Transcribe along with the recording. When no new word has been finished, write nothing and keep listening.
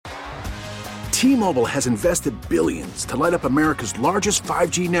T-Mobile has invested billions to light up America's largest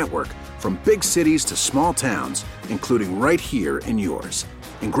 5G network, from big cities to small towns, including right here in yours.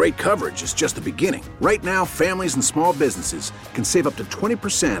 And great coverage is just the beginning. Right now, families and small businesses can save up to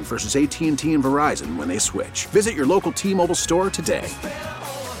 20% versus AT&T and Verizon when they switch. Visit your local T-Mobile store today.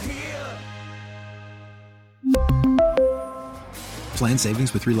 Plan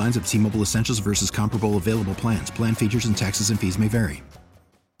savings with 3 lines of T-Mobile Essentials versus comparable available plans. Plan features and taxes and fees may vary.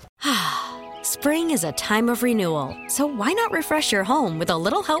 Spring is a time of renewal, so why not refresh your home with a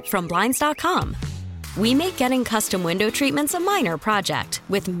little help from Blinds.com? We make getting custom window treatments a minor project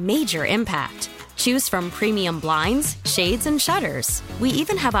with major impact. Choose from premium blinds, shades, and shutters. We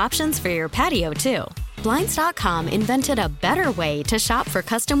even have options for your patio, too. Blinds.com invented a better way to shop for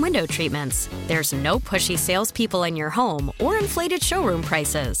custom window treatments. There's no pushy salespeople in your home or inflated showroom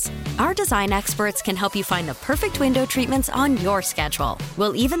prices. Our design experts can help you find the perfect window treatments on your schedule.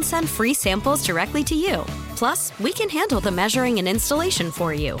 We'll even send free samples directly to you. Plus, we can handle the measuring and installation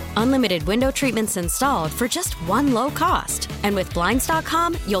for you. Unlimited window treatments installed for just one low cost. And with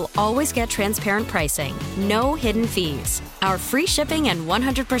Blinds.com, you'll always get transparent pricing. No hidden fees. Our free shipping and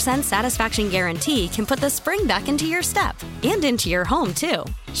 100% satisfaction guarantee can put the spring back into your step and into your home, too.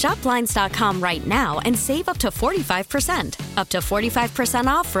 Shop Blinds.com right now and save up to 45%. Up to 45%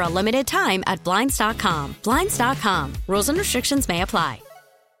 off for a limited time at Blinds.com. Blinds.com. Rules and restrictions may apply.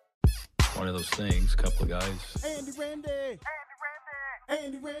 One of those things, couple of guys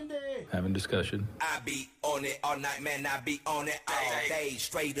Andy Randy, having discussion. I be on it all night, man. I be on it all day.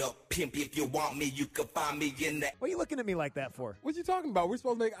 Straight up pimp. If you want me, you can find me in the. what are you looking at me like that for? What you talking about? We're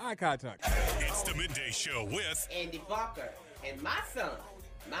supposed to make eye contact. It's the Midday Show with Andy Barker and my son,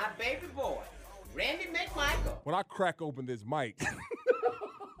 my baby boy, Randy McMichael. When I crack open this mic,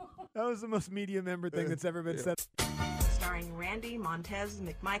 That was the most media member thing that's ever been said. Starring Randy Montez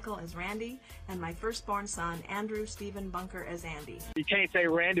McMichael as Randy and my firstborn son, Andrew Stephen Bunker as Andy. You can't say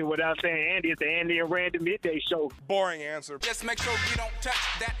Randy without saying Andy. It's the Andy and Randy Midday Show. boring answer. Just make sure you don't touch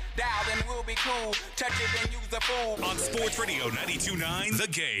that dial, then we'll be cool. Touch it and use the fool. on Sports Radio 92.9 The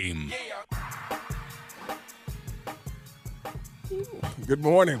Game. Good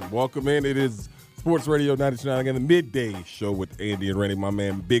morning. Welcome in. It is Sports Radio 92.9 again, the Midday Show with Andy and Randy. My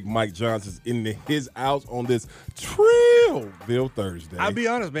man, Big Mike Johnson's in his house on this Trillville Thursday. I'll be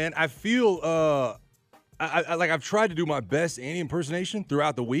honest, man. I feel I've tried to do my best Andy impersonation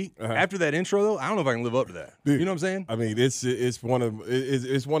throughout the week. After that intro, though, I don't know if I can live up to that. Dude, you know what I'm saying? I mean, it's one of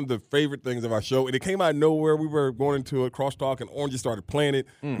the favorite things of our show, and it came out of nowhere. We were going into a crosstalk, and Orange just started playing it.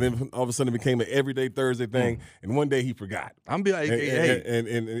 And then all of a sudden, it became an everyday Thursday thing. And one day, he forgot. I'm be like, hey, and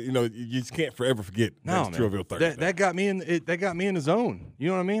you know, you just can't forever forget. No, that's Trillville Thursday. That got me in. That got me in the zone. You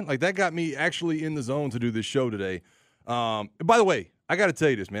know what I mean? Like that got me actually in the zone to do this show today. By the way, I got to tell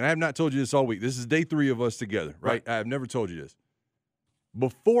you this, man. I have not told you this all week. This is day 3 of us together, right? I have never told you this.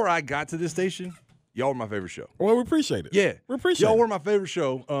 Before I got to this station, y'all were my favorite show. Well, we appreciate it. Yeah. We appreciate y'all it. were my favorite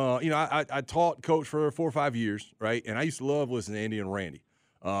show. I taught coach for 4 or 5 years, right? And I used to love listening to Andy and Randy.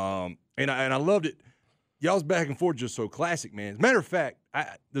 And I loved it. Y'all's back and forth just so classic, man. As a matter of fact,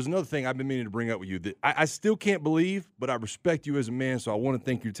 there's another thing I've been meaning to bring up with you that I still can't believe, but I respect you as a man, so I want to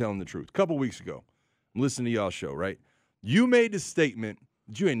think you're telling the truth. A couple weeks ago, I'm listening to y'all's show, right? You made the statement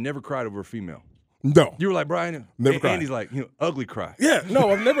that you ain't never cried over a female. No. You were like, Brian, never cried. Andy's like, ugly cry. Yeah, no,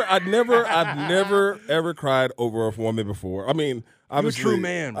 I've never ever cried over a woman before. I mean, obviously, you're a true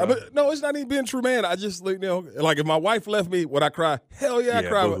man, bro. No, it's not even being a true man. I just, like if my wife left me, would I cry? Hell yeah, I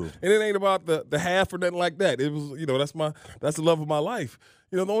cry. Boo-hoo. And it ain't about the half or nothing like that. It was, that's the love of my life.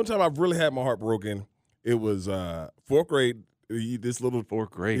 The only time I've really had my heart broken, it was 4th grade. This little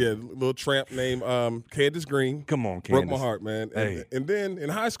 4th grade, little tramp named Candace Green. Come on, Candace. Broke my heart, man. Hey. And then in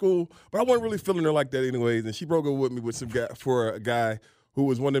high school, but I wasn't really feeling her like that anyways. And she broke up with me with a guy who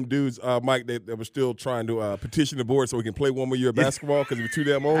was one of them dudes, Mike, that was still trying to petition the board so he can play 1 more year of basketball because he was too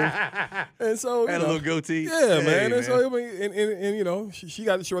damn old. And so had a little goatee. Yeah, man. Man. And so she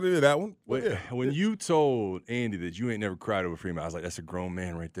got the short end of that one. When you told Andy that you ain't never cried over a female, I was like, that's a grown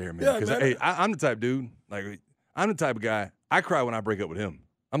man right there, man. Yeah, Because man. I'm the type dude. Like I'm the type of guy. I cry when I break up with him.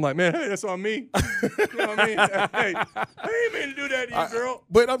 I'm like, man, hey, that's on me. You know what I mean? Hey, I ain't mean to do that to you, girl.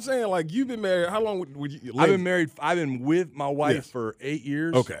 But I'm saying, like, you've been married. How long would you? I've been married. I've been with my wife for 8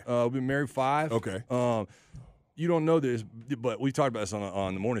 years. Okay. We've been married 5. Okay. You don't know this, but we talked about this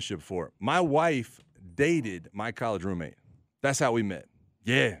on the morning shift before. My wife dated my college roommate. That's how we met.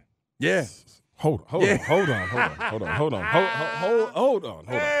 Yeah. Hold on.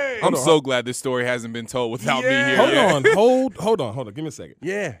 I'm so glad this story hasn't been told without me here. Hold on. Give me a second.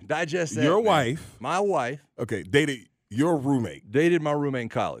 Yeah, digest that. Your man. wife. My wife. Okay, dated your roommate. Dated my roommate in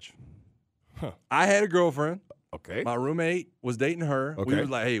college. I had a girlfriend. Okay. My roommate was dating her. Okay. We was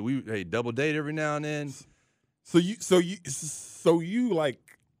like, hey, double date every now and then. So you like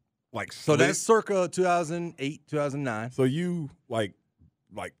So that's circa 2008, 2009. So you like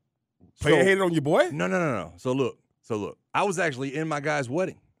hated on your boy? No. So look. I was actually in my guy's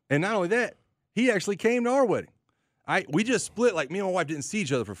wedding. And not only that, he actually came to our wedding. We just split, like me and my wife didn't see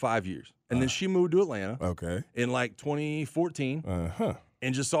each other for 5 years. And then she moved to Atlanta. Okay. In like 2014.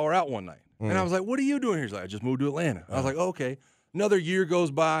 And just saw her out one night. And I was like, what are you doing here? She's like, I just moved to Atlanta. I was like, okay. Another year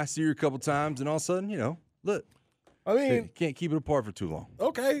goes by, I see her a couple times, and all of a sudden, look. I mean, you can't keep it apart for too long.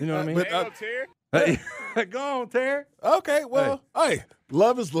 Okay. You know what I mean? But, go on, Terry. Okay, well, hey,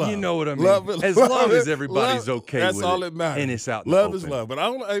 love is love. You know what I mean? Love is as love long is, as everybody's love, okay that's with all it. that matters. And it's out in love the is open. love. But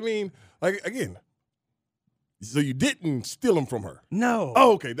I mean, like, again, so you didn't steal him from her? No.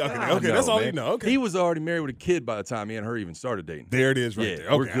 Oh, okay. Okay. No, That's all man. you know. Okay. He was already married with a kid by the time me and her even started dating. There it is right Yeah,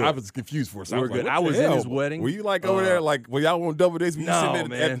 there. we're Okay. good. I was confused for a second. We're good. Like, I was in his wedding. Were you like over there, like, when y'all on double dates, were you No, sitting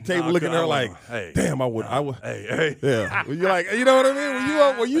man. at the table No, looking at her like, hey. damn, I would. Hey. Yeah. Were you like, you know what I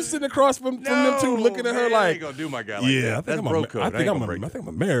mean? Were you sitting across from them two looking at her man, like, I ain't gonna do my guy like that. I That's think bro code. I think I'm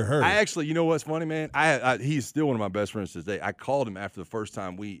gonna marry her. I actually, you know what's funny, man? He's still one of my best friends to this day. I called him after the first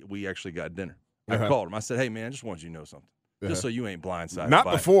time we actually got dinner. I called him. I said, hey, man, I just want you to know something. Just so you ain't blindsided. Not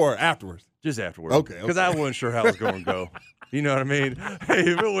by before or afterwards? Just afterwards. Okay. Because I wasn't sure how it was going to go. You know what I mean? Hey,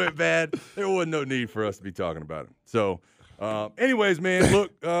 if it went bad, there wasn't no need for us to be talking about it. So, anyways, man,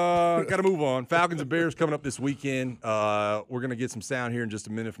 look, got to move on. Falcons and Bears coming up this weekend. We're going to get some sound here in just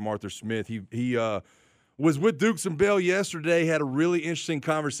a minute from Arthur Smith. He was with Dukes and Bell yesterday, had a really interesting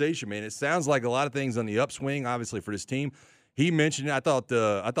conversation, man. It sounds like a lot of things on the upswing, obviously, for this team. He mentioned, I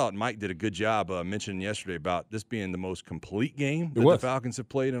thought Mike did a good job mentioning yesterday about this being the most complete game that the Falcons have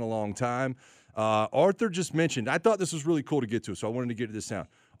played in a long time. Arthur just mentioned, I thought this was really cool to get to, so I wanted to get to this sound.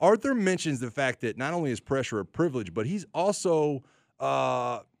 Arthur mentions the fact that not only is pressure a privilege, but he's also,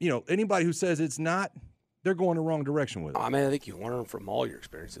 anybody who says it's not, they're going the wrong direction with it. I mean, I think you learn from all your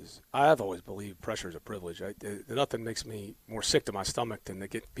experiences. I have always believed pressure is a privilege. Nothing makes me more sick to my stomach than to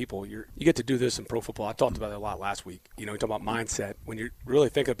get people. You get to do this in pro football. I talked about it a lot last week. You talk about mindset. When you're really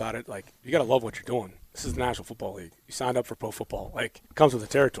thinking about it, like, you got to love what you're doing. This is the National Football League. You signed up for pro football. Like, it comes with the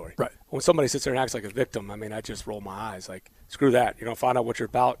territory. Right. When somebody sits there and acts like a victim, I mean, I just roll my eyes. Like, screw that. You don't find out what you're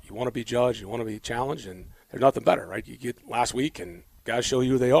about. You want to be judged. You want to be challenged, and there's nothing better, right? You get last week and guys show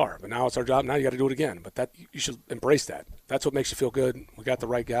you who they are, but now it's our job. Now you got to do it again. But that you should embrace that. That's what makes you feel good. We got the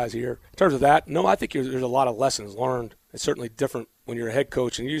right guys here. In terms of that, no, I think there's a lot of lessons learned. It's certainly different when you're a head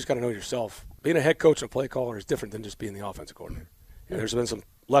coach, and you just got to know yourself. Being a head coach and a play caller is different than just being the offensive coordinator. There's been some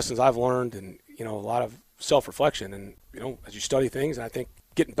lessons I've learned, and a lot of self-reflection, and as you study things, and I think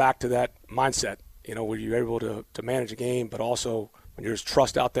getting back to that mindset, where you're able to manage a game, but also when there's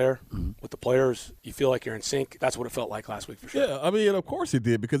trust out there with the players, you feel like you're in sync. That's what it felt like last week for sure. Yeah, I mean, of course it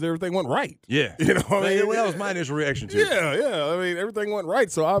did, because everything went right. Yeah. That was my initial reaction too. Yeah. I mean, everything went right.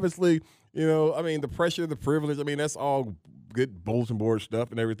 So obviously, the pressure, the privilege, I mean, that's all good bulletin board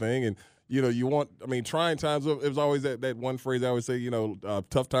stuff and everything. And, trying times, it was always that one phrase I always say,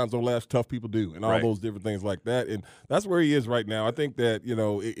 tough times don't last, tough people do, and all those different things like that. And that's where he is right now. I think that,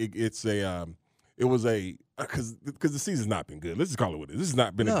 because the season's not been good. Let's just call it what it is. This has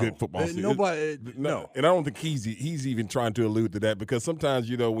not been a good football season. No. And I don't think he's even trying to allude to that, because sometimes,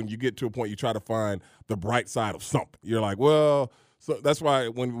 when you get to a point, you try to find the bright side of something. You're like, well, so that's why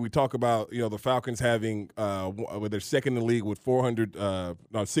when we talk about, the Falcons having they're second in the league with 6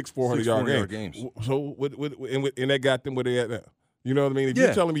 400-yard games. So and that got them where they at now. You know what I mean? If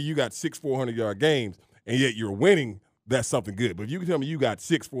you're telling me you got 6 400-yard games and yet you're winning, that's something good. But if you can tell me you got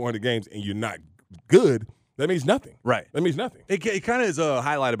 6 400 games and you're not good, that means nothing. Right. That means nothing. It kind of is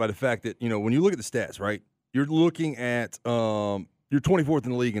highlighted by the fact that, when you look at the stats, right, you're looking at you're 24th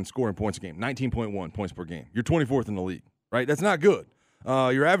in the league in scoring points a game, 19.1 points per game. You're 24th in the league, right? That's not good.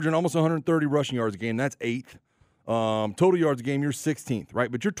 You're averaging almost 130 rushing yards a game. That's 8th. Total yards a game, you're 16th,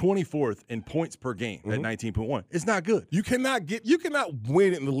 right? But you're 24th in points per game at 19.1. It's not good. You cannot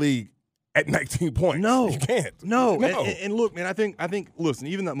win in the league at 19 points. No. You can't. No. And look, man, I think, listen,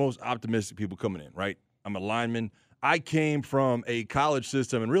 even the most optimistic people coming in, right? I'm a lineman. I came from a college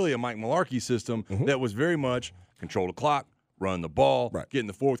system and really a Mike Mularkey system that was very much control the clock, run the ball, get in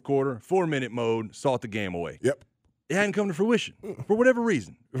the fourth quarter, 4-minute mode, salt the game away. Yep. It hadn't come to fruition for whatever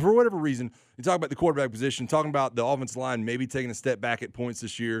reason. You talk about the quarterback position, talking about the offensive line maybe taking a step back at points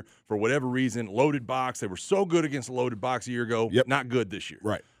this year for whatever reason. Loaded box. They were so good against a loaded box a year ago. Yep. Not good this year.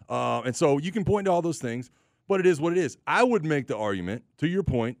 Right. And so you can point to all those things, but it is what it is. I would make the argument, to your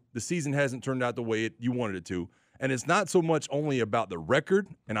point, the season hasn't turned out the way you wanted it to. And it's not so much only about the record,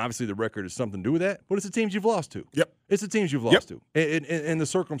 and obviously the record is something to do with that, but it's the teams you've lost to. Yep. It's the teams you've lost to. In the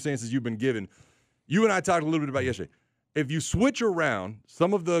circumstances you've been given. You and I talked a little bit about yesterday. If you switch around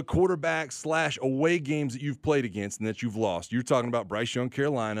some of the quarterback/away games that you've played against and that you've lost, you're talking about Bryce Young,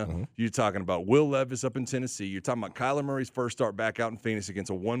 Carolina. Mm-hmm. You're talking about Will Levis up in Tennessee. You're talking about Kyler Murray's first start back out in Phoenix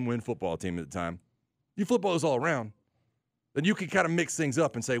against a 1-win football team at the time. You flip those all around, then you can kind of mix things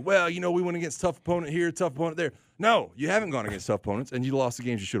up and say, well, we went against tough opponent here, tough opponent there. No, you haven't gone against tough opponents, and you lost the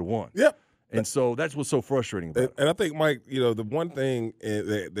games you should have won. Yep. And so that's what's so frustrating about it. And I think, Mike, the one thing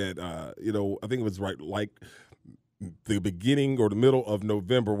that I think it was right, like the beginning or the middle of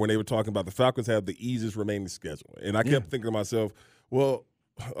November when they were talking about the Falcons have the easiest remaining schedule. And I kept thinking to myself, well,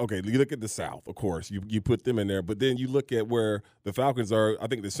 okay, you look at the South, of course. You put them in there. But then you look at where the Falcons are. I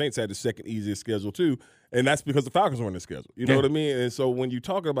think the Saints had the second easiest schedule, too. And that's because the Falcons were on the schedule. You know what I mean? And so when you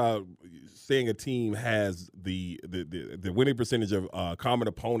talk about saying a team has the winning percentage of common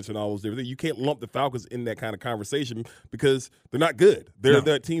opponents and all those different things, you can't lump the Falcons in that kind of conversation because they're not good. They're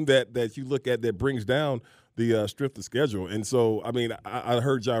that team that you look at that brings down the strength of schedule. And so, I mean, I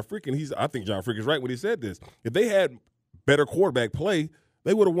heard John Freakin. I think John Freakin's right when he said this. If they had better quarterback play,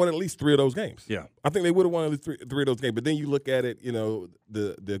 they would have won at least 3 of those games. Yeah. I think they would have won at least three of those games. But then you look at it,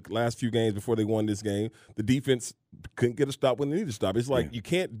 the last few games before they won this game, the defense couldn't get a stop when they needed to stop. It's like you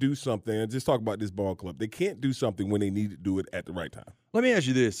can't do something, and just talk about this ball club. They can't do something when they need to do it at the right time. Let me ask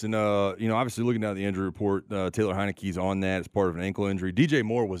you this, and obviously looking down at the injury report, Taylor Heineke's on that as part of an ankle injury. DJ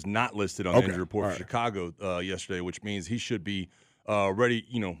Moore was not listed on the injury report for Chicago yesterday, which means he should be ready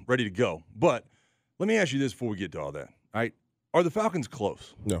to go. But let me ask you this before we get to all that. All right. Are the Falcons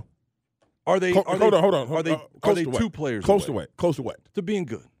close? No. Are they? Hold on. Are they 2 players close away? Close to what? To being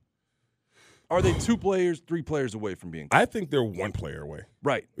good. Are they 2 players, 3 players away from being good? I think they're 1 player away.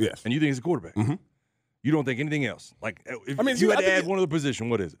 Right. Yes. And you think it's a quarterback? Mm-hmm. You don't think anything else? Like, if you had to add one other position,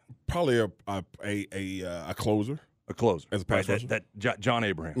 what is it? Probably a closer. A closer. As a pass rusher. That John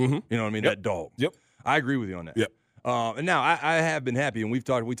Abraham. Mm-hmm. You know what I mean? Yep. That dog. Yep. I agree with you on that. Yep. And now I have been happy, and we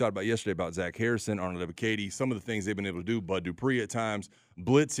talked about yesterday about Zach Harrison, Arnold Ebiketie, some of the things they've been able to do. Bud Dupree at times,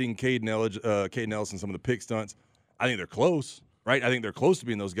 blitzing Caden Ellison, some of the pick stunts. I think they're close, right? I think they're close to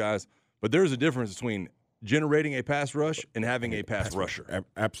being those guys. But there's a difference between generating a pass rush and having a pass rusher.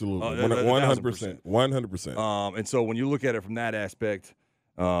 Absolutely, 100%. 100%. And so when you look at it from that aspect,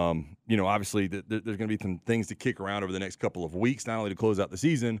 obviously there's going to be some things to kick around over the next couple of weeks, not only to close out the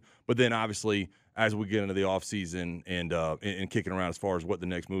season, but then obviously as we get into the offseason and kicking around as far as what the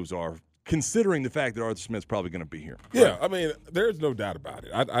next moves are, considering the fact that Arthur Smith's probably going to be here. Yeah, I mean, there's no doubt about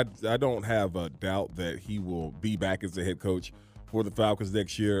it. I don't have a doubt that he will be back as the head coach for the Falcons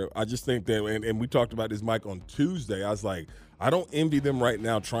next year. I just think that, and we talked about this, Mike, on Tuesday. I was like, I don't envy them right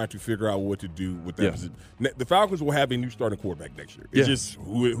now trying to figure out what to do with that position. The Falcons will have a new starting quarterback next year. It's just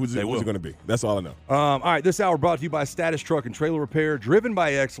who's it going to be. That's all I know. All right, this hour brought to you by Status Truck and Trailer Repair, driven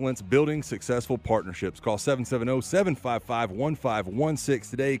by excellence, building successful partnerships. Call 770-755-1516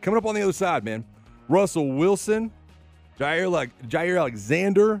 today. Coming up on the other side, man, Russell Wilson, Jaire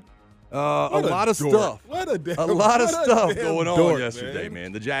Alexander, a lot of stuff. A lot of stuff going on yesterday,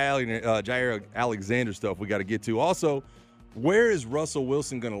 man. The Jaire Alexander stuff we got to get to. Also, where is Russell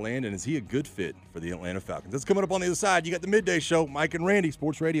Wilson going to land, and is he a good fit for the Atlanta Falcons? That's coming up on the other side. You got the Midday Show, Mike and Randy,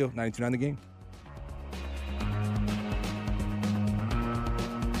 Sports Radio, 92.9 The Game.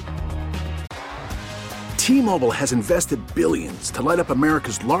 T-Mobile has invested billions to light up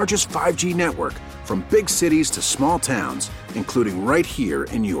America's largest 5G network, from big cities to small towns, including right here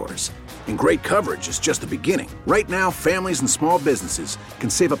in yours. And great coverage is just the beginning. Right now, families and small businesses can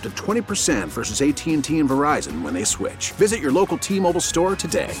save up to 20% versus AT&T and Verizon when they switch. Visit your local T-Mobile store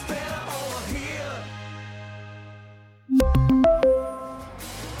today.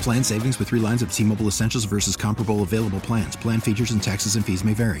 Plan savings with 3 lines of T-Mobile Essentials versus comparable available plans. Plan features and taxes and fees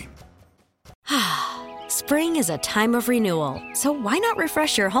may vary. Spring is a time of renewal, so why not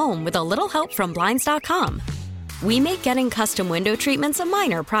refresh your home with a little help from Blinds.com? We make getting custom window treatments a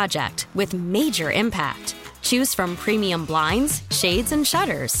minor project with major impact. Choose from premium blinds, shades, and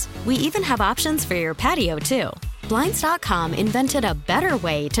shutters. We even have options for your patio, too. Blinds.com invented a better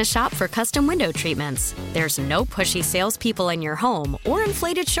way to shop for custom window treatments. There's no pushy salespeople in your home or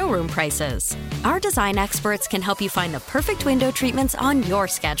inflated showroom prices. Our design experts can help you find the perfect window treatments on your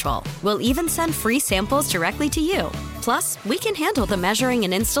schedule. We'll even send free samples directly to you. Plus, we can handle the measuring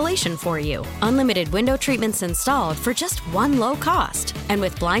and installation for you. Unlimited window treatments installed for just one low cost. And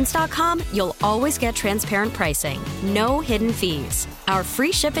with Blinds.com, you'll always get transparent pricing. No hidden fees. Our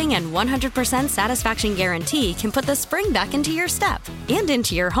free shipping and 100% satisfaction guarantee can put put the spring back into your step and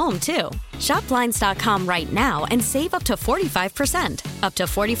into your home, too. Shop Blinds.com right now and save up to 45%. Up to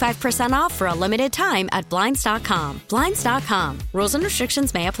 45% off for a limited time at Blinds.com. Blinds.com. Rules and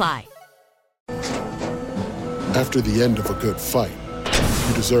restrictions may apply. After the end of a good fight,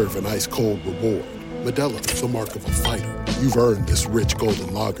 you deserve an ice-cold reward. Modelo is the mark of a fighter. You've earned this rich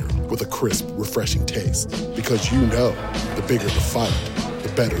golden lager with a crisp, refreshing taste. Because you know, the bigger the fight,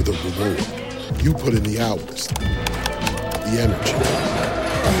 the better the reward. You put in the hours, the energy,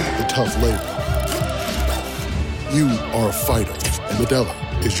 the tough labor. You are a fighter, and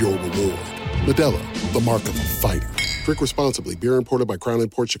Modelo is your reward. Modelo, the mark of a fighter. Drink responsibly. Beer imported by Crown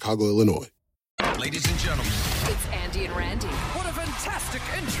Imports, Chicago, Illinois. Ladies and gentlemen, it's Andy and Randy. What a fantastic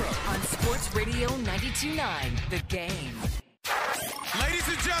intro on Sports Radio 92.9 The Game. ladies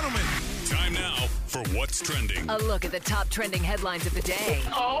and gentlemen, time now for What's Trending. A look at the top trending headlines of the day.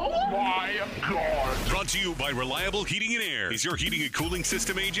 Oh my God. Brought to you by Reliable Heating and Air. Is your heating and cooling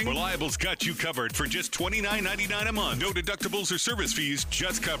system aging? Reliable's got you covered for just $29.99 a month. No deductibles or service fees,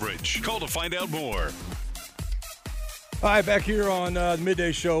 just coverage. Call to find out more. All right, back here on the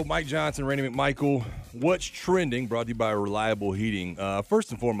Midday Show, Mike Johnson, Randy McMichael. What's Trending, brought to you by Reliable Heating. First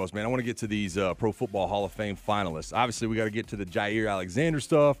and foremost, man, I want to get to these Pro Football Hall of Fame finalists. Obviously, we got to get to the Jaire Alexander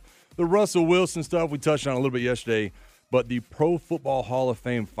stuff, the Russell Wilson stuff we touched on a little bit yesterday, but the Pro Football Hall of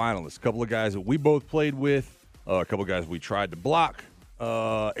Fame finalists, a couple of guys that we both played with, a couple of guys we tried to block,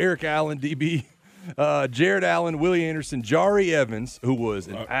 Eric Allen, DB, Jared Allen, Willie Anderson, Jaire Evans, who was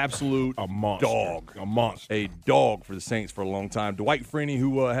an absolute monster. dog. A monster. A dog for the Saints for a long time. Dwight Freeney,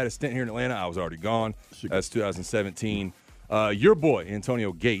 who had a stint here in Atlanta. I was already gone. That's 2017. Your boy,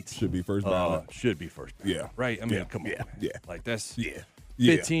 Antonio Gates. Should be first ballot. Should be first ballot. Yeah. Right? I mean, come on. Yeah. Like, that's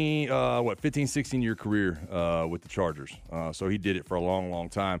 15, 16-year career with the Chargers. So he did it for a long, long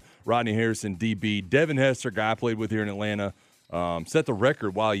time. Rodney Harrison, DB. Devin Hester, guy I played with here in Atlanta. Set the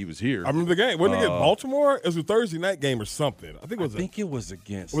record while he was here. I remember the game. Wasn't it against Baltimore? It was a Thursday night game or something. I think it was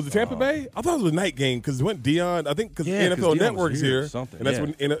against. Was it Tampa Bay? I thought it was a night game because it went Dion. I think because NFL Network's here. And that's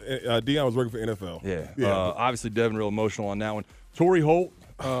when Dion was working for NFL. Yeah. Obviously, Devin real emotional on that one. Torrey Holt.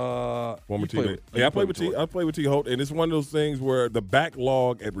 Former teammate. I played with T. Holt, and it's one of those things where the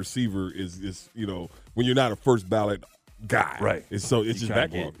backlog at receiver is when you're not a first ballot guy. Right. It's just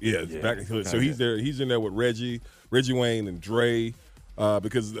backlog. So he's there. He's in there with Reggie Wayne, and Dre.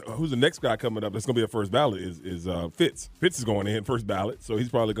 Because who's the next guy coming up that's going to be a first ballot is Fitz. Fitz is going in first ballot, so he's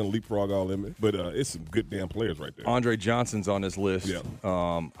probably going to leapfrog all of them. But it's some good damn players right there. Andre Johnson's on this list. Yeah.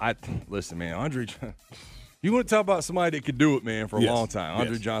 Listen, man, Andre. You want to talk about somebody that could do it, man, for a long time.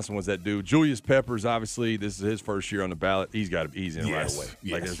 Andre Johnson was that dude. Julius Peppers, obviously, this is his first year on the ballot. He's in right away.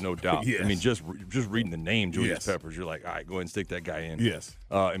 Like, there's no doubt. I mean, just reading the name, Julius Peppers, you're like, all right, go ahead and stick that guy in. Yes.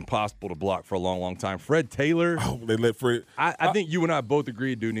 Impossible to block for a long, long time. Fred Taylor. Oh, they let Fred. I think you and I both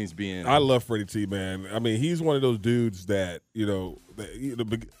agree dude needs to be in. I love Freddie T, man. I mean, he's one of those dudes that,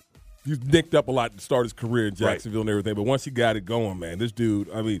 he's nicked up a lot to start his career in Jacksonville and everything, but once he got it going, man, this dude,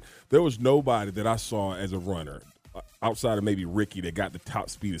 I mean, there was nobody that I saw as a runner outside of maybe Ricky that got the top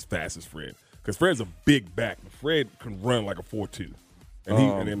speed as fast as Fred. Because Fred's a big back, but Fred can run like a 4.2.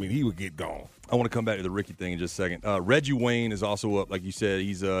 And he would get gone. I want to come back to the Ricky thing in just a second. Reggie Wayne is also up, like you said.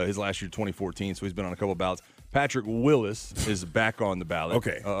 He's his last year, 2014, so he's been on a couple of ballots. Patrick Willis is back on the ballot.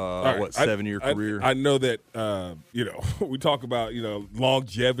 Okay. 7-year career? I know that, we talk about,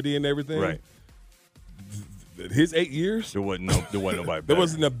 longevity and everything. Right. His 8 years? There wasn't nobody better. There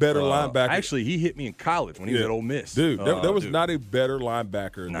wasn't a better linebacker. Actually, he hit me in college when he was at Ole Miss. Dude, there was not a better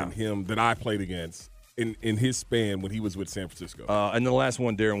linebacker than him that I played against in his span when he was with San Francisco. And the last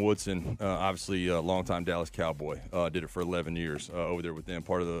one, Darren Woodson, obviously a longtime Dallas Cowboy, did it for 11 years over there with them,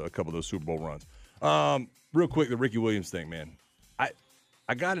 part of a couple of those Super Bowl runs. Real quick, the Ricky Williams thing, man.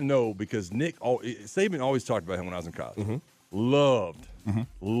 I got to know because Saban always talked about him when I was in college. Mm-hmm.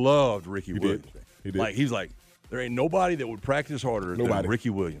 Loved Ricky Williams. He did. Like, he's like, there ain't nobody that would practice harder than Ricky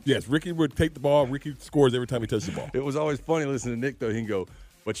Williams. Yes, Ricky would take the ball. Ricky scores every time he touches the ball. It was always funny listening to Nick, though. He can go,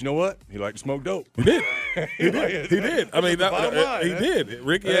 but you know what? He liked to smoke dope. He did. He did. I mean, he did.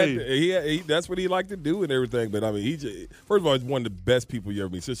 Ricky, that's what he liked to do and everything. But, I mean, first of all, he's one of the best people you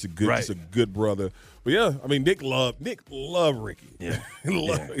ever meet. Such a good brother. But, yeah, I mean, Nick loved Ricky. Yeah. He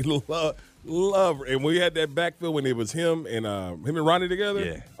loved. And we had that backfield when it was him and Ronnie together.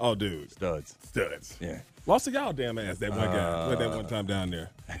 Yeah. Oh, dude. Studs. Studs. Yeah. Lost to y'all damn ass that one guy. That one time down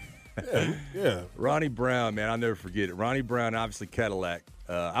there. Yeah. Ronnie Brown, man, I'll never forget it. Ronnie Brown, obviously Cadillac.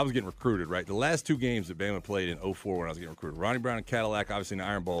 I was getting recruited, right? The last 2 games that Bama played in 2004 when I was getting recruited. Ronnie Brown and Cadillac, obviously in the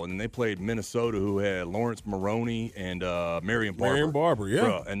Iron Bowl. And then they played Minnesota, who had Lawrence Maroney and Marion Barber. Marion Barber, yeah.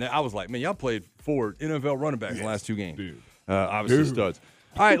 Bro, and I was like, man, y'all played 4 NFL running backs in the last 2 games. Dude. Obviously studs.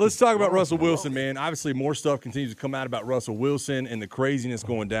 All right, let's talk about Russell Wilson, man. Obviously, more stuff continues to come out about Russell Wilson and the craziness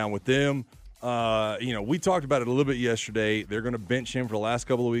going down with them. We talked about it a little bit yesterday. They're going to bench him for the last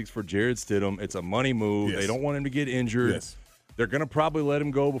couple of weeks for Jared Stidham. It's a money move. Yes. They don't want him to get injured. Yes. They're going to probably let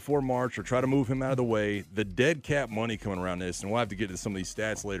him go before March or try to move him out of the way. The dead cap money coming around this, and we'll have to get to some of these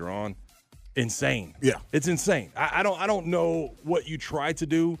stats later on. Insane. Yeah. It's insane. I don't know what you try to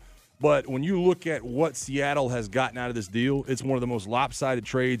do, but when you look at what Seattle has gotten out of this deal, it's one of the most lopsided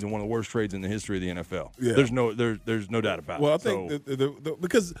trades and one of the worst trades in the history of the NFL. Yeah. There's no doubt about it. Well, I think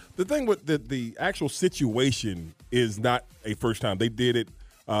because the thing with the actual situation is not a first time. They did it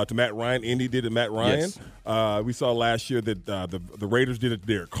to Matt Ryan. Indy did it to Matt Ryan. Yes. We saw last year that the Raiders did it to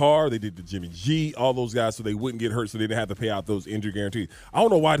Derek Carr. They did it to Jimmy G, all those guys, so they wouldn't get hurt, so they didn't have to pay out those injury guarantees. I don't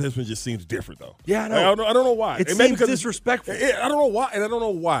know why this one just seems different, though. Yeah, I know. I don't know why. It seems disrespectful. I don't know why, and I don't know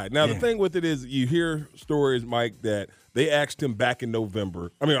why. Now, the thing with it is you hear stories, Mike, that they asked him back in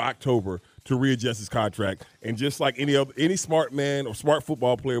October, to readjust his contract, and just like any smart man or smart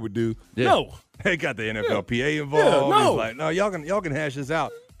football player would do, no. They got the NFLPA involved. Yeah, no. He's like, no, y'all can hash this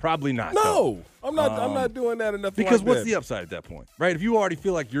out. Probably not. No, though. I'm not doing that enough. Because what's the upside at that point, right? If you already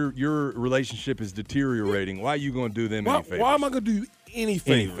feel like your relationship is deteriorating, why are you going to do them any favors? Why am I going to do any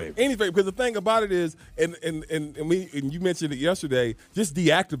favor? Any favor? Because the thing about it is, and you mentioned it yesterday, just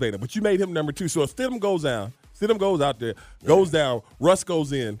deactivate him. But you made him number 2. So if Stidham goes down, Stidham goes out there, goes down, Russ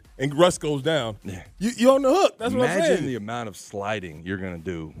goes in, and Russ goes down. Yeah. You're on the hook. That's what I'm saying. Imagine the amount of sliding you're going to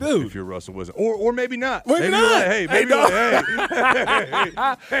do if you're Russell Wilson. Or maybe not. Maybe not.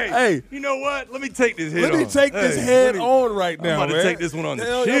 Hey, you know what? Let me take this head on. Let me take this head on right now, I'm about to take this one on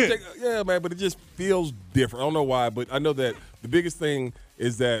the chin. Yeah, man, but it just feels different. I don't know why, but I know that the biggest thing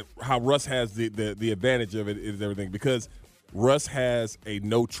is that how Russ has the advantage of it is everything, because Russ has a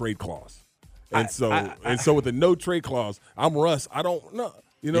no-trade clause. And so with the no trade clause, I'm Russ. I don't know.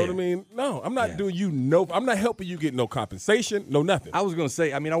 You know what I mean? No, I'm not doing you I'm not helping you get no compensation, no nothing. I was going to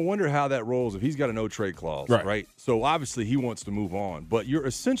say, I wonder how that rolls if he's got a no trade clause, right? So obviously he wants to move on, but you're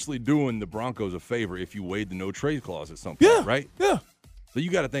essentially doing the Broncos a favor if you waive the no trade clause at some point, right? Yeah. So you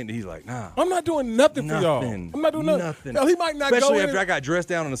got to think that he's like, nah. I'm not doing nothing for y'all. I'm not doing nothing. No, he might not Especially go after I got dressed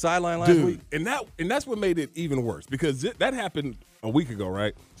down on the sideline last week. And that's what made it even worse, because that happened a week ago,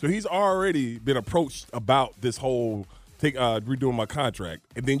 right? So he's already been approached about this whole redoing my contract,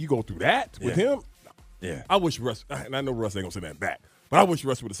 and then you go through that with him. Yeah. I wish Russ, and I know Russ ain't gonna say that back, but I wish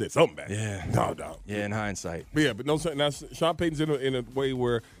Russ would have said something back. Yeah. No. Yeah, in hindsight. But yeah, but no. Now Sean Payton's in a way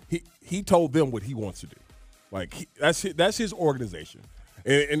where he told them what he wants to do. Like that's his organization.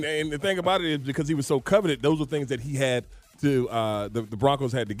 And the thing about it is, because he was so coveted, those were things that he had to the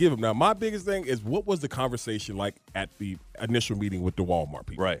Broncos had to give him. Now, my biggest thing is, what was the conversation like at the initial meeting with the Walmart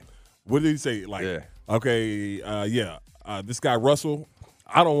people? Right. What did he say? Like, this guy Russell,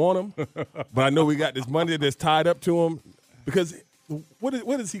 I don't want him, but I know we got this money that's tied up to him, because what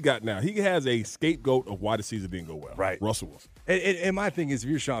has he got now? He has a scapegoat of why the season didn't go well. Right. Russell was. And my thing is, if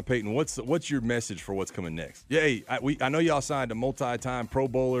you're Sean Payton, what's your message for what's coming next? Yeah, hey, I know y'all signed a multi-time Pro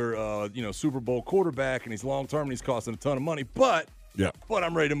Bowler, Super Bowl quarterback, and he's long-term, and he's costing a ton of money, but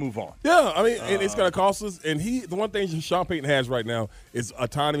I'm ready to move on. Yeah, and it's going to cost us. And the one thing Sean Payton has right now is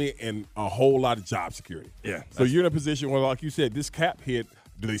autonomy and a whole lot of job security. Yeah. So you're in a position where, like you said, this cap hit,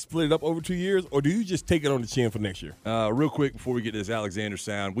 do they split it up over 2 years, or do you just take it on the chin for next year? Real quick, before we get to this Alexander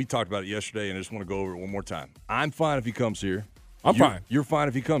sound, we talked about it yesterday, and I just want to go over it one more time. I'm fine if he comes here. I'm fine. You're fine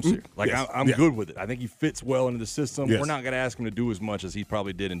if he comes here. Like, yes. I'm good with it. I think he fits well into the system. Yes. We're not going to ask him to do as much as he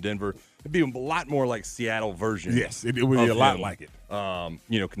probably did in Denver. It'd be a lot more like Seattle version. Yes, it would be a lot like it.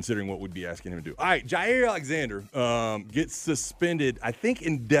 Considering what we'd be asking him to do. All right, Jaire Alexander gets suspended. I think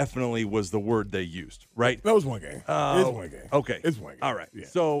indefinitely was the word they used, right? That was one game. It's one game. Okay. It's one game. All right. Yeah.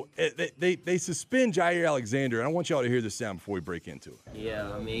 So they suspend Jaire Alexander, and I want y'all to hear this sound before we break into it.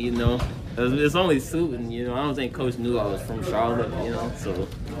 Yeah, it's only suiting. I don't think Coach knew I was from Charlotte, so.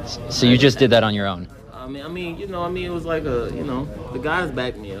 So you just did that on your own? It was like the guys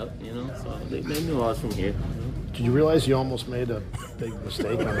backed me up, so they knew I was from here. Did you realize you almost made a big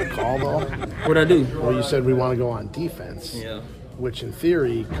mistake on the call, though? What'd I do? Well, you said we want to go on defense. Yeah. which in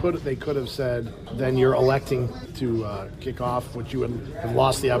theory they could have said, then you're electing to kick off, which you would have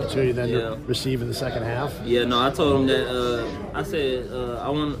lost the opportunity then to receive in the second half. Yeah, no, I told them that. I said I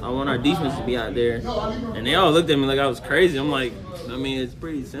want our defense to be out there, and they all looked at me like I was crazy. I'm like, I mean, it's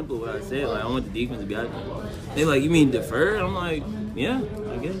pretty simple what I said. Like, I want the defense to be out there. They like, you mean defer? I'm like, yeah,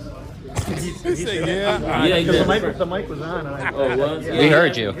 I guess. He said, yeah, because the mic was on. And we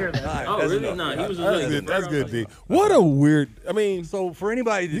heard you. Oh, really? No, he was really That's good, D. What a weird. I mean, so for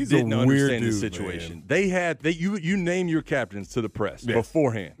anybody that didn't understand the situation, you name your captains to the press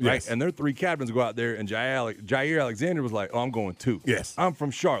beforehand, right? Yes. And their 3 captains go out there, and Jaire Alexander was like, "Oh, I'm going 2. Yes, I'm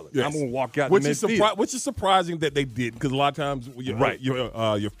from Charlotte. Yes. I'm going to walk out which the midfield." Which is surprising that they did, because a lot of times,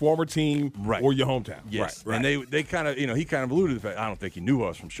 your former team or your hometown, yes, right. And they kind of, he kind of alluded to the fact I don't think he knew I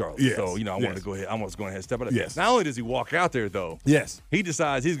was from Charlotte, yes. So I wanted to go ahead. I was going ahead and step out. Yes. Not only does he walk out there though, he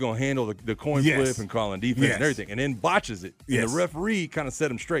decides he's going to handle the coin flip and calling defense and everything, and then botches it. And the referee kind of set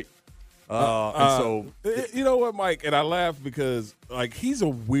him straight. And so, you know what, Mike? And I laugh because he's a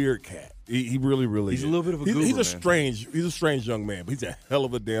weird cat. He really is. He's a little bit of a goober, he's a strange young man, but he's a hell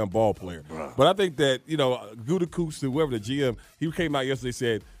of a damn ball player. But I think that, Gutekunst, whoever the GM, he came out yesterday and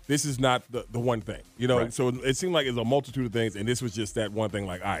said, this is not the one thing. So it seemed like it's a multitude of things, and this was just that one thing.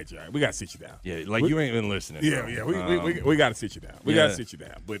 Like, all right, Jaire, we got to sit you down. Yeah, you ain't been listening. Yeah, we got to sit you down. We got to sit you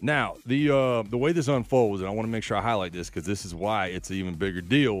down. But now, the way this unfolds, and I want to make sure I highlight this because this is why it's an even bigger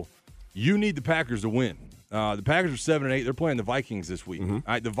deal, you need the Packers to win. The Packers are 7-8. They're playing the Vikings this week. Mm-hmm. All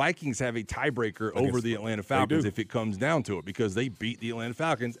right, the Vikings have a tiebreaker over the Atlanta Falcons if it comes down to it because they beat the Atlanta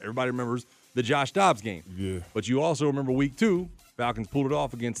Falcons. Everybody remembers the Josh Dobbs game. Yeah. But you also remember week 2, Falcons pulled it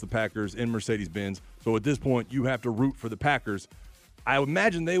off against the Packers in Mercedes-Benz. So at this point, you have to root for the Packers. I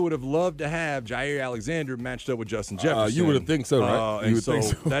imagine they would have loved to have Jaire Alexander matched up with Justin Jefferson. You would have think so, right? And so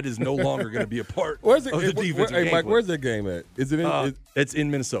that is no longer going to be a part of the defense. Hey, Mike, where's that game at? Is it in? It's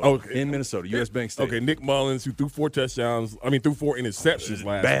in Minnesota. Okay. In Minnesota, U.S. Bank Stadium. Okay, Nick Mullins, who threw 4 touchdowns. Threw 4 interceptions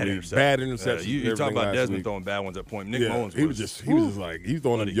last week. Bad interceptions. You talk about Desmond throwing bad ones at point. Nick Mullins he was just like he was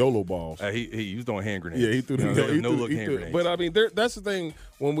throwing the YOLO balls. He was throwing hand grenades. Yeah, he threw no-look hand grenades. But I mean, that's the thing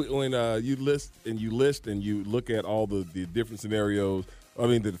when you list and you look at all the different scenarios. I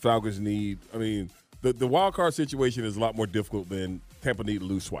mean, that the Falcons need. I mean, the wild card situation is a lot more difficult than Tampa need to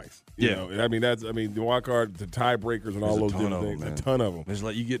lose twice. You know? And I mean, the wild card, the tiebreakers, and all those different things. A ton of them. It's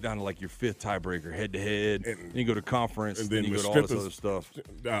like you get down to your 5th tiebreaker, head to head. Then you go to conference, and then you go to all this other stuff.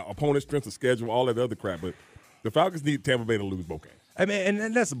 Opponent strength of schedule, all that other crap. But the Falcons need Tampa Bay to lose both games. I mean,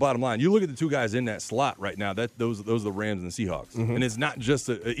 and that's the bottom line. You look at the 2 guys in that slot right now. Those are the Rams and the Seahawks, and it's not just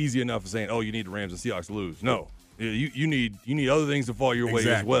easy enough of saying, "Oh, you need the Rams and Seahawks to lose." No. You need other things to fall your way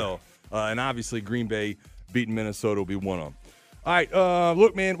as well. And obviously Green Bay beating Minnesota will be one of them. All right,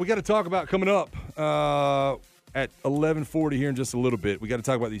 look, man, we got to talk about coming up at 11:40 here in just a little bit. We got to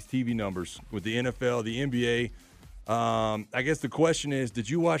talk about these TV numbers with the NFL, the NBA. I guess the question is, did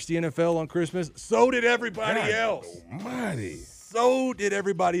you watch the NFL on Christmas? So did everybody else. Almighty. So did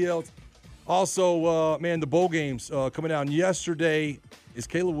everybody else. Also, the bowl games coming down yesterday. Is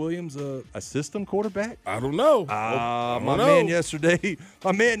Caleb Williams a system quarterback? I don't know. My man yesterday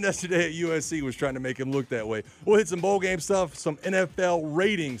at USC was trying to make him look that way. We'll hit some bowl game stuff, some NFL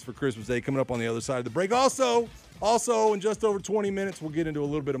ratings for Christmas Day coming up on the other side of the break. Also, in just over 20 minutes, we'll get into a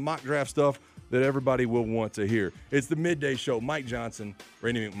little bit of mock draft stuff that everybody will want to hear. It's the Midday Show. Mike Johnson,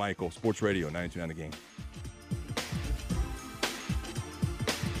 Randy McMichael, Sports Radio 92.9 The Game.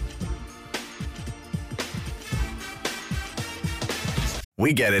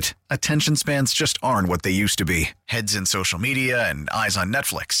 We get it. Attention spans just aren't what they used to be. Heads in social media and eyes on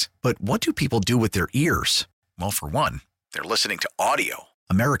Netflix. But what do people do with their ears? Well, for one, they're listening to audio.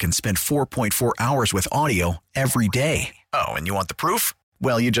 Americans spend 4.4 hours with audio every day. Oh, and you want the proof?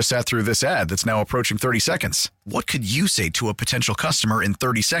 Well, you just sat through this ad that's now approaching 30 seconds. What could you say to a potential customer in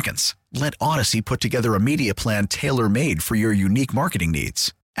 30 seconds? Let Odyssey put together a media plan tailor-made for your unique marketing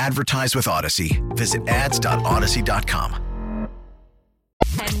needs. Advertise with Odyssey. Visit ads.odyssey.com.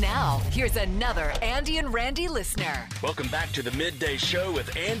 And now, here's another Andy and Randy listener. Welcome back to the Midday Show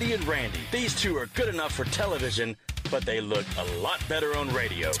with Andy and Randy. These two are good enough for television, but they look a lot better on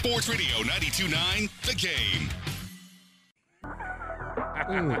radio. Sports Radio 92.9 The Game.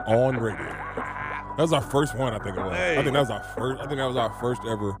 On radio. That was our first one, I think it was. Hey. I think that was our first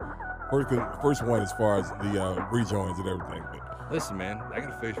ever first one as far as the rejoins and everything. But listen, man, I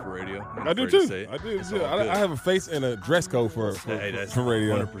got a face for radio. I do too. I do too. I have a face and a dress code for radio.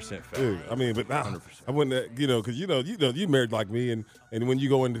 100% fact. Dude, I mean, but now I wouldn't, because you married like me, and when you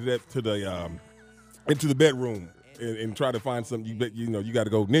go into the bedroom and try to find something. You got to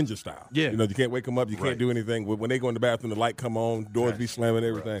go ninja style. Yeah. You can't wake them up. You can't do anything. When they go in the bathroom, the light come on, doors be slamming,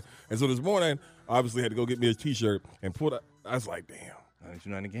 everything. Right. And so this morning, I obviously had to go get me a T-shirt and put. I was like, damn.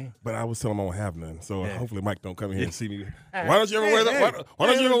 You're not in the game. But I was telling him I don't have none. So hopefully Mike don't come in here and see me. Why don't you ever wear that? Why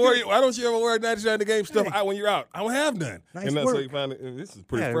don't you ever wear 99 the game stuff out when you're out? I don't have none. Nice and work. So you find this is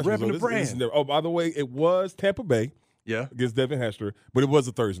pretty fresh. Repping the brand. By the way, it was Tampa Bay. Yeah, against Devin Hester, but it was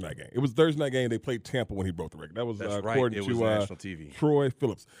a Thursday night game. It was a Thursday night game. They played Tampa when he broke the record. That was according to national TV. Troy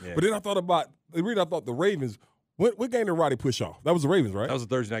Phillips. Yeah. But then I thought about the reason I thought the Ravens. What game did Roddy push off? That was the Ravens, right? That was a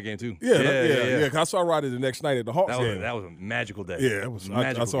Thursday night game too. Yeah. I saw Roddy the next night at the Hawks game. That was a magical day. Yeah, it was.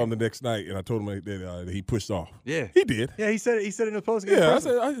 I saw him the next night, and I told him that he pushed off. Yeah, he did. Yeah, he said it in the post game. Yeah, I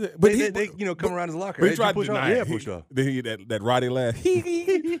said, but they come around his locker. He tried to deny it. Pushed off. Then he that Roddy laugh.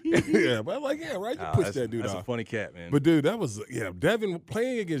 Yeah, but I'm like, yeah, right. You pushed that dude off. That's a funny cat, man. But dude, that was Devin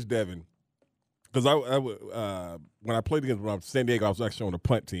playing against Devin. Because when I played against San Diego, I was actually on the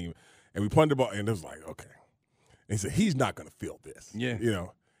punt team, and we punted the ball, and it was like, okay. And he said, he's not going to feel this. Yeah.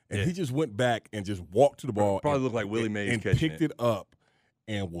 And he just went back and just walked to the ball. Probably looked like Willie Mays and catching picked it up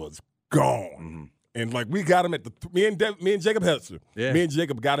and was gone. Mm-hmm. And, like, we got him at me and Jacob Hester. Yeah. Me and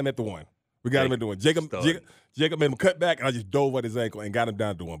Jacob got him at the one. We got him at the one. Jacob made him cut back, and I just dove at his ankle and got him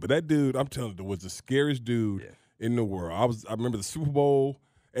down to one. But that dude, I'm telling you, was the scariest dude in the world. I remember the Super Bowl,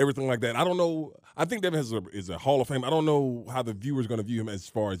 everything like that. I don't know. I think Devin is a Hall of Fame. I don't know how the viewer's going to view him as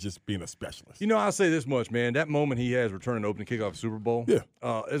far as just being a specialist. I'll say this much, man. That moment he has returning opening kickoff Super Bowl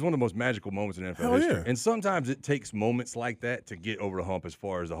is one of the most magical moments in NFL history. Yeah. And sometimes it takes moments like that to get over the hump as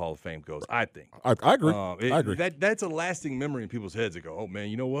far as the Hall of Fame goes, I think. I agree. I agree. That's a lasting memory in people's heads that go, oh, man,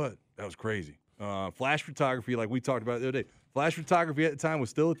 you know what? That was crazy. Flash photography, like we talked about the other day. Flash photography at the time was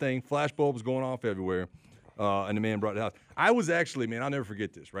still a thing. Flash bulb was going off everywhere. And the man brought it out. I was actually, man, I'll never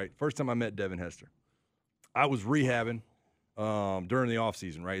forget this, right? First time I met Devin Hester. I was rehabbing during the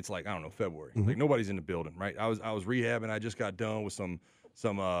offseason, right? It's like, I don't know, February. Mm-hmm. Like nobody's in the building, right? I was rehabbing. I just got done with some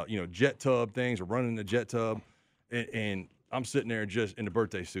jet tub things or running the jet tub. And I'm sitting there just in the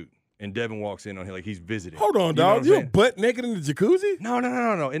birthday suit. And Devin walks in on him like he's visiting. Hold on, dog. You butt naked in the jacuzzi? No.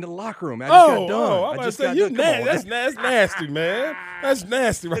 In the locker room. I just got done. I'm about to say, that's nasty, man. That's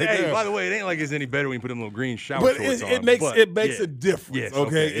nasty right there. Hey, by the way, it ain't like it's any better when you put them little green shower shorts on. It makes a difference, yes,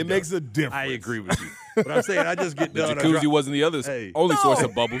 okay? It makes a difference. I agree with you. But I'm saying I just get done. The jacuzzi wasn't the only source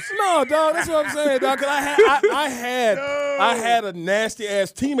of bubbles. No, dog. That's what I'm saying, dog. Because I had a nasty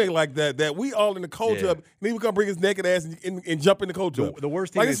ass teammate like that we all in the cold tub, and he would come bring his naked ass and jump in the cold tub. The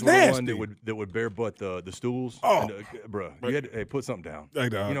worst teammates were the one that would bare butt the stools. Oh, bro, you had to put something down.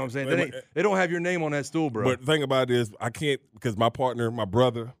 You know what I'm saying? They don't have your name on that stool, bro. But the thing about it is, I can't because my partner, my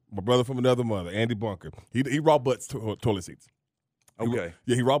brother from another mother, Andy Bunker, he raw butts toilet seats. Okay.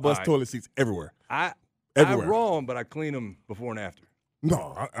 He raw butts toilet seats everywhere. I raw them, but I clean them before and after.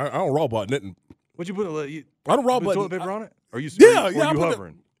 No, I don't raw butt nothing. What you put? I don't raw butt toilet paper on it? Are you? Yeah, you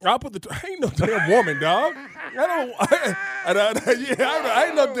hovering? I ain't no damn woman, dog. I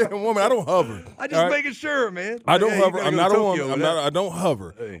ain't no damn woman. I don't hover. I just making sure, man. I don't hover. I'm not a woman. I don't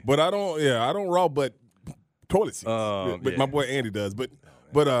hover. Hey. But I don't raw butt toilet seats. But my boy Andy does. But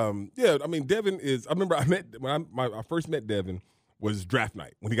I mean, Devin is. I remember I first met Devin was draft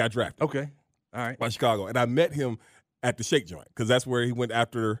night when he got drafted. Okay, all right, by Chicago, and I met him at the Shake Joint because that's where he went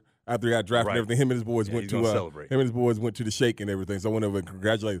after he got drafted and everything. Him and his boys went to celebrate. Him and his boys went to the Shake and everything. So I went over and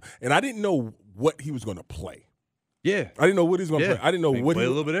congratulated. And I didn't know what he was going to play. Yeah, I didn't know what he was going to play. I didn't know what play a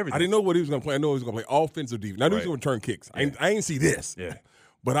little bit of everything. I didn't know what he was going to play. I know he was going to play offensive defense. I knew he was going to return kicks. Yeah. I ain't see this. Yeah.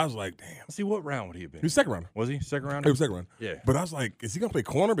 But I was like, damn. Let's see, what round would he have been? He was second round. Was he second round? He was second round. Yeah. But I was like, is he going to play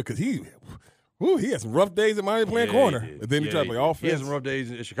corner? Because he had some rough days in Miami playing corner. And then he tried to play offense. He had some rough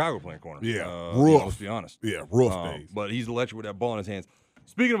days in Chicago playing corner. Yeah, rough. Let's be honest. Yeah, rough days. But he's electric with that ball in his hands.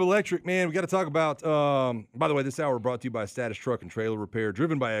 Speaking of electric, man, we got to talk about, by the way, this hour brought to you by Status Truck and Trailer Repair,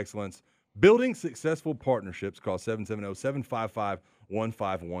 driven by excellence. Building successful partnerships. Call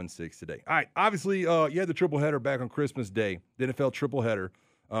 770-755-1516 today. All right, obviously, you had the triple-header back on Christmas Day, the NFL triple-header.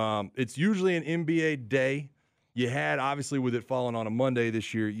 It's usually an NBA day. You had, obviously, with it falling on a Monday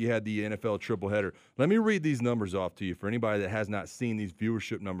this year, you had the NFL triple-header. Let me read these numbers off to you for anybody that has not seen these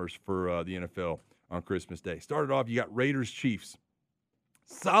viewership numbers for the NFL on Christmas Day. Started off, you got Raiders-Chiefs.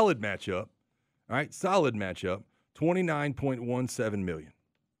 Solid matchup. All right, solid matchup. 29.17 million.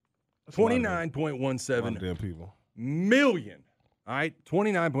 29.17 million. All right,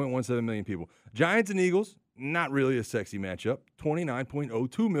 29.17 million people. Giants and Eagles, not really a sexy matchup.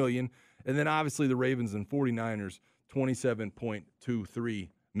 29.02 million. And then obviously the Ravens and 49ers, 27.23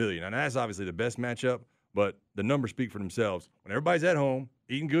 million. And that's obviously the best matchup, but the numbers speak for themselves. When everybody's at home,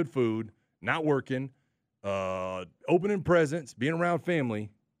 eating good food, not working, opening presents, being around family,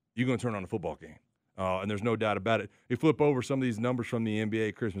 you're going to turn on a football game. And there's no doubt about it. You flip over some of these numbers from the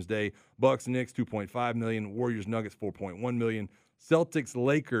NBA Christmas Day. Bucks, Knicks, 2.5 million. Warriors, Nuggets, 4.1 million. Celtics,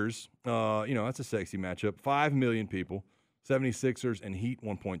 Lakers, that's a sexy matchup. 5 million people. 76ers and Heat,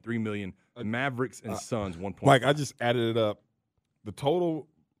 1.3 million. Mavericks and Suns, 1.5. Mike, I just added it up. The total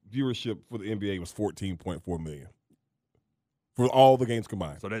viewership for the NBA was 14.4 million for all the games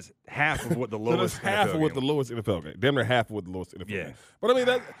combined. So that's half of what the lowest. So that's half NFL of what game the lowest NFL game. Damn near half of what the lowest NFL Yeah.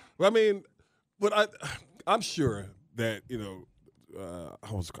 game. But I'm sure that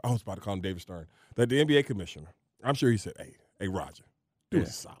I was about to call him David Stern, that the NBA commissioner. I'm sure he said, "Hey, Roger, do us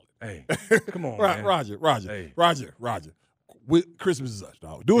a solid. Hey, come on, man. Roger. Hey. Roger. Christmas is us,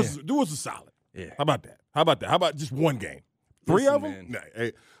 dog. Do us a solid. Yeah. How about that? How about just one game? 3 of them? Nah,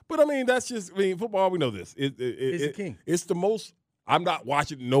 hey. But that's just. Football. We know this. It's the king. It's the most. I'm not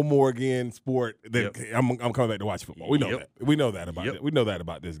watching no more again sport. I'm coming back to watch football. We know that. We know that about it. We know that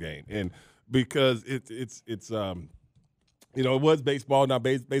about this game, and because it's it was baseball. Now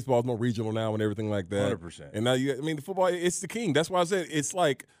baseball is more regional now and everything like that. 100%. And now the football. It's the king. That's why I said it's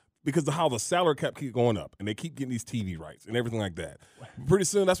like. Because of how the salary cap keep going up, and they keep getting these TV rights and everything like that. Pretty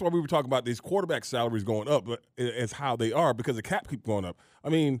soon, that's why we were talking about these quarterback salaries going up, but it's how they are because the cap keep going up.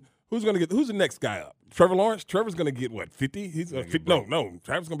 Who's the next guy up? Trevor Lawrence? Trevor's going to get, what, 50? He's 50? No.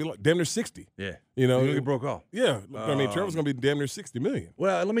 Trevor's going to be like damn near 60. Yeah. He's going to get broke off. Yeah. Trevor's going to be damn near 60 million.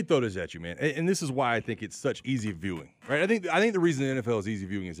 Well, let me throw this at you, man. And this is why I think it's such easy viewing, right? I think the reason the NFL is easy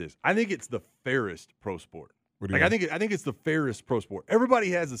viewing is this. I think it's the fairest pro sport. I think it's the fairest pro sport.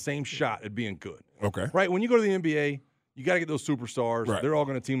 Everybody has the same shot at being good. Okay. Right? When you go to the NBA, you got to get those superstars. Right. They're all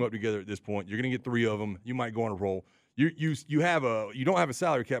going to team up together at this point. You're going to get 3 of them. You might go on a roll. You don't have a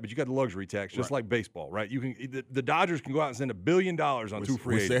salary cap, but you got the luxury tax, just like baseball, right? The Dodgers can go out and spend $1 billion on 2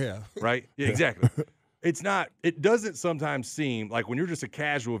 free agents. They have. Right? Yeah, exactly. It doesn't sometimes seem like when you're just a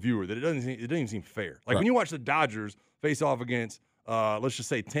casual viewer that it doesn't even seem fair. Like when you watch the Dodgers face off against let's just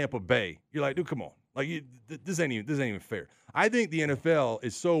say Tampa Bay, you're like, dude, come on. Like this ain't even fair. I think the NFL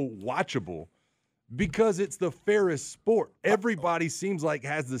is so watchable because it's the fairest sport. Everybody seems like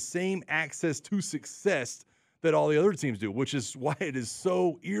has the same access to success that all the other teams do, which is why it is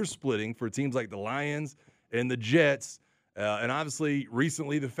so ear-splitting for teams like the Lions and the Jets, and obviously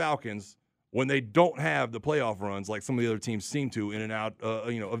recently the Falcons, when they don't have the playoff runs like some of the other teams seem to in and out of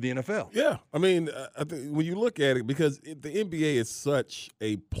the NFL. Yeah. I think when you look at it, because the NBA is such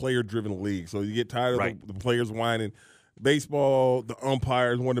a player-driven league, so you get tired of the players whining. Baseball, the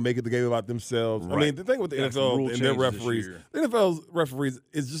umpires want to make it the game about themselves. Right. The thing with the NFL and their referees, the NFL's referees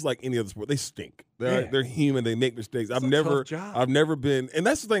is just like any other sport. They stink. They're human. They make mistakes. I've never been, and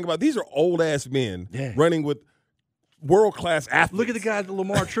that's the thing about these are old-ass men running with world-class athletes. Look at the guy that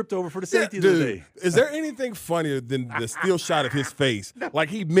Lamar tripped over for the safety the other day. Is there anything funnier than the still shot of his face? Like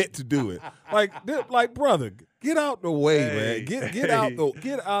he meant to do it. Like brother, get out the way, man. Get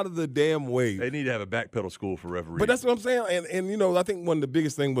out of the damn way. They need to have a backpedal school for referees. But that's what I'm saying. And I think one of the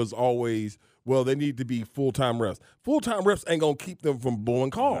biggest thing was always, well, they need to be full-time refs. Full-time refs ain't going to keep them from blowing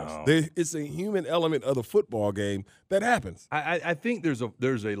calls. No. It's a human element of the football game that happens. I think there's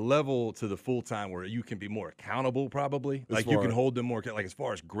a level to the full-time where you can be more accountable probably. Like you can hold them more, like as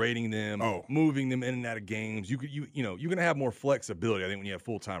far as grading them, moving them in and out of games. You're going to have more flexibility, I think, when you have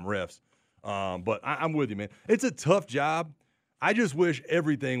full-time refs. But I'm with you, man. It's a tough job. I just wish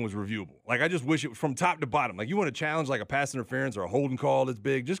everything was reviewable. Like, I just wish it was from top to bottom. Like, you want to challenge, like, a pass interference or a holding call that's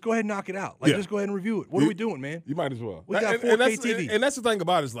big, just go ahead and knock it out. Like, just go ahead and review it. What are we doing, man? You might as well. We got 4K TV. And that's the thing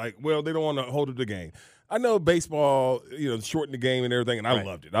about it is, like, well, they don't want to hold up the game. I know baseball, shorten the game and everything, and I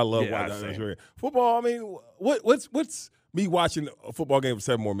loved it. I love watching it. Football, what's me watching a football game for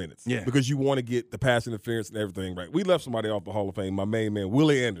 7 more minutes? Yeah. Because you want to get the pass interference and everything right. We left somebody off the Hall of Fame, my main man,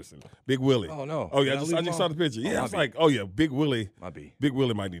 Willie Anderson. Big Willie. Oh, no. Oh, yeah, I just saw the picture. Yeah, I was like, oh, yeah, Big Willie. Might be. Big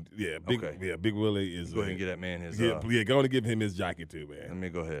Willie might need, Big Willie is. Go ahead and get that man his. Go on and give him his jacket, too, man. Let me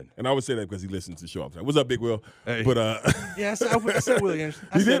go ahead. And I would say that because he listens to the show all the time. What's up, Big Will? Hey. But, yeah, I said Willie Anderson.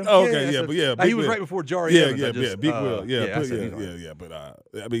 You did? Oh, okay, yeah, but yeah. He was right before Jaire Evans. Big Will. Yeah.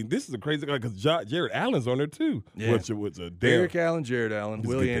 But, this is a crazy guy because Jaire Allen's on there, too. Yeah. Which was a damn. Derek Allen, Jared Allen,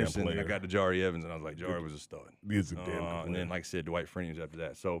 Willie Anderson, and I got to Jaire Evans, and I was like, Jaire was a stud. He's a damn good player. And then, like I said, Dwight Freeney was after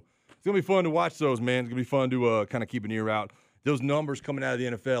that. So it's going to be fun to watch those, man. It's going to be fun to kind of keep an ear out. Those numbers coming out of the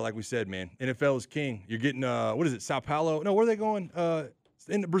NFL, like we said, man, NFL is king. You're getting, what is it, Sao Paulo? No, where are they going?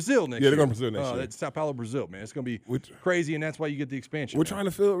 In Brazil next year. Yeah, they're going to Brazil next year. It's Sao Paulo, Brazil, man. It's going to be crazy, and that's why you get the expansion. We're trying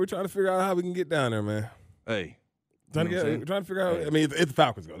to figure out how we can get down there, man. Hey. Trying to figure out. I mean, if the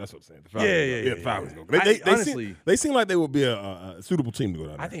Falcons go, that's what I'm saying. The Falcons go. Honestly, they seem like they would be a suitable team to go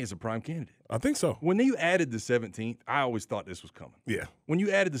down there. I think it's a prime candidate. I think so. When you added the 17th, I always thought this was coming. Yeah. When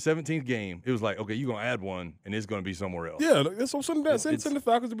you added the 17th game, it was like, okay, you're going to add one, and it's going to be somewhere else. Yeah, that's what I'm saying. Send the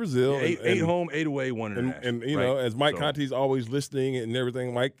Falcons to Brazil. Yeah, eight home, 8 away, 1 international. And you know, as Mike Conte's always listening and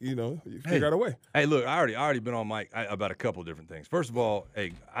everything, Mike, you know, you figure out a way. Hey, look, I already been on Mike about a couple of different things. First of all,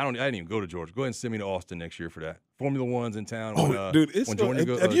 hey, I didn't even go to Georgia. Go ahead and send me to Austin next year for that. Formula One's in town. Dude, it's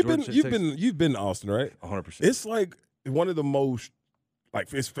have you've been to Austin, right? 100%. It's like one of the most. Like,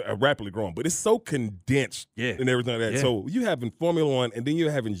 it's rapidly growing, but it's so condensed and everything like that. Yeah. So you having Formula One, and then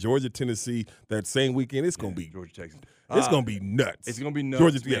you're having Georgia, Tennessee that same weekend. It's going to be Georgia, Texas. It's going to be nuts. It's going to be nuts,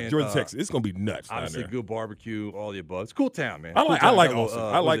 Georgia, Texas. It's going to be nuts. Obviously, good barbecue, all the above. It's a cool town, man. I like Austin.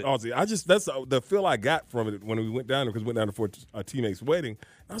 I like Austin. That's the feel I got from it when we went down there, because we went down there for a teammate's wedding.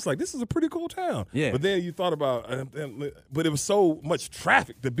 I was like, this is a pretty cool town. Yeah. But then you thought about, but it was so much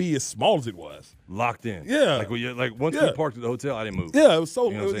traffic to be as small as it was. Locked in. Yeah. Like once we parked at the hotel, I didn't move. Yeah, it was so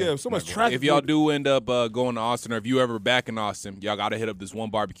so much traffic. If y'all do end up going to Austin, or if you ever back in Austin, y'all got to hit up this one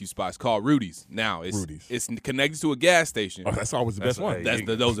barbecue spot. It's called Rudy's. Now, it's connected to a gas station. Oh, that's always the best one. Those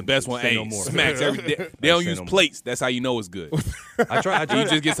are the best one. Say Hey, no more. smacks every day. They don't use plates. That's how you know it's good. I try you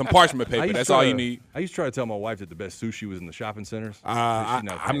just get some parchment paper. That's all you need. I used to try to tell my wife that the best sushi was in the shopping centers. I'm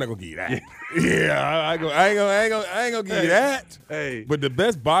not gonna give you that. I ain't gonna give you that. Hey, but the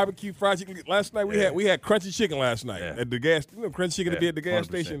best barbecue fried chicken last night we had crunchy chicken last night at the gas. You know, crunchy chicken to be at the gas 100%.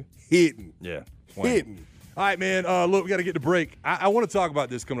 Station hidden. Yeah, hidden. All right, man. Look, we got to get to break. I want to talk about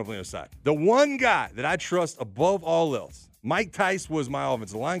this coming up on the other side. The one guy that I trust above all else, Mike Tice, was my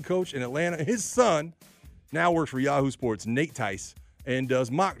offensive line coach in Atlanta. His son now works for Yahoo Sports, Nate Tice, and does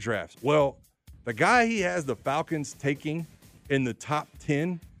mock drafts. Well, the guy he has the Falcons taking in the top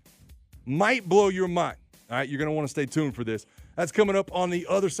 10 might blow your mind. All right, you're going to want to stay tuned for this. That's coming up on the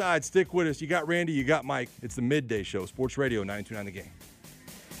other side. Stick with us. You got Randy, you got Mike. It's the Midday Show, Sports Radio 92.9 The Game.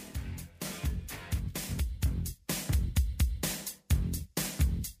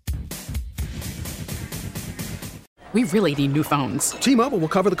 We really need new phones. T-Mobile will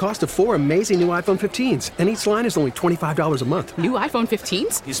cover the cost of 4 amazing new iPhone 15s, and each line is only $25 a month. New iPhone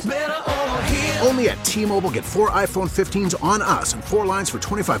 15s? It's better over here. Only at T-Mobile, get 4 iPhone 15s on us and 4 lines for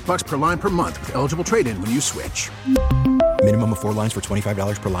 $25 per line per month with eligible trade-in when you switch. Minimum of 4 lines for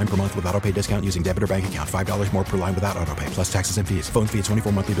 $25 per line per month with autopay discount using debit or bank account. $5 more per line without autopay, plus taxes and fees. Phone fee at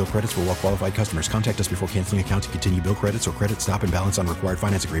 24 monthly bill credits for well-qualified customers. Contact us before canceling account to continue bill credits or credit stop and balance on required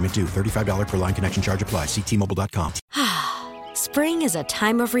finance agreement due. $35 per line connection charge applies. See T-Mobile.com. Spring is a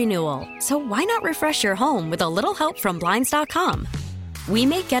time of renewal, so why not refresh your home with a little help from Blinds.com? We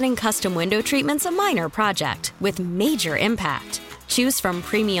make getting custom window treatments a minor project with major impact. Choose from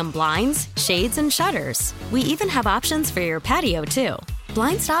premium blinds, shades, and shutters. We even have options for your patio, too.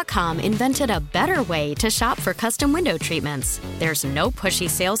 Blinds.com invented a better way to shop for custom window treatments. There's no pushy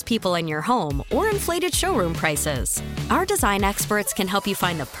salespeople in your home or inflated showroom prices. Our design experts can help you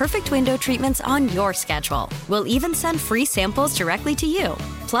find the perfect window treatments on your schedule. We'll even send free samples directly to you.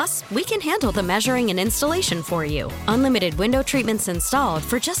 Plus, we can handle the measuring and installation for you. Unlimited window treatments installed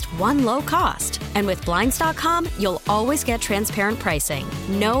for just one low cost. And with Blinds.com, you'll always get transparent pricing.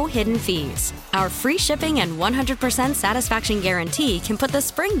 No hidden fees. Our free shipping and 100% satisfaction guarantee can put the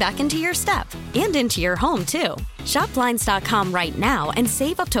spring back into your step and into your home, too. Shop Blinds.com right now and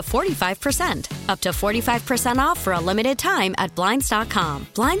save up to 45%. Up to 45% off for a limited time at Blinds.com.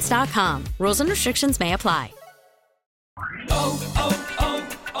 Blinds.com. Rules and restrictions may apply.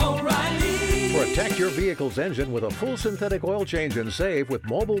 Protect your vehicle's engine with a full synthetic oil change and save with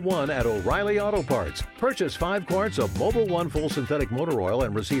Mobile One at O'Reilly Auto Parts. Purchase 5 quarts of Mobile One full synthetic motor oil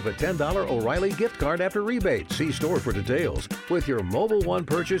and receive a $10 O'Reilly gift card after rebate. See store for details. With your Mobile One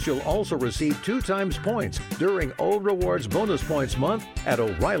purchase, you'll also receive 2 times points during O Rewards Bonus Points Month at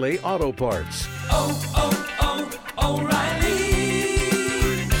O'Reilly Auto Parts. O'Reilly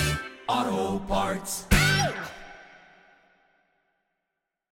Auto Parts.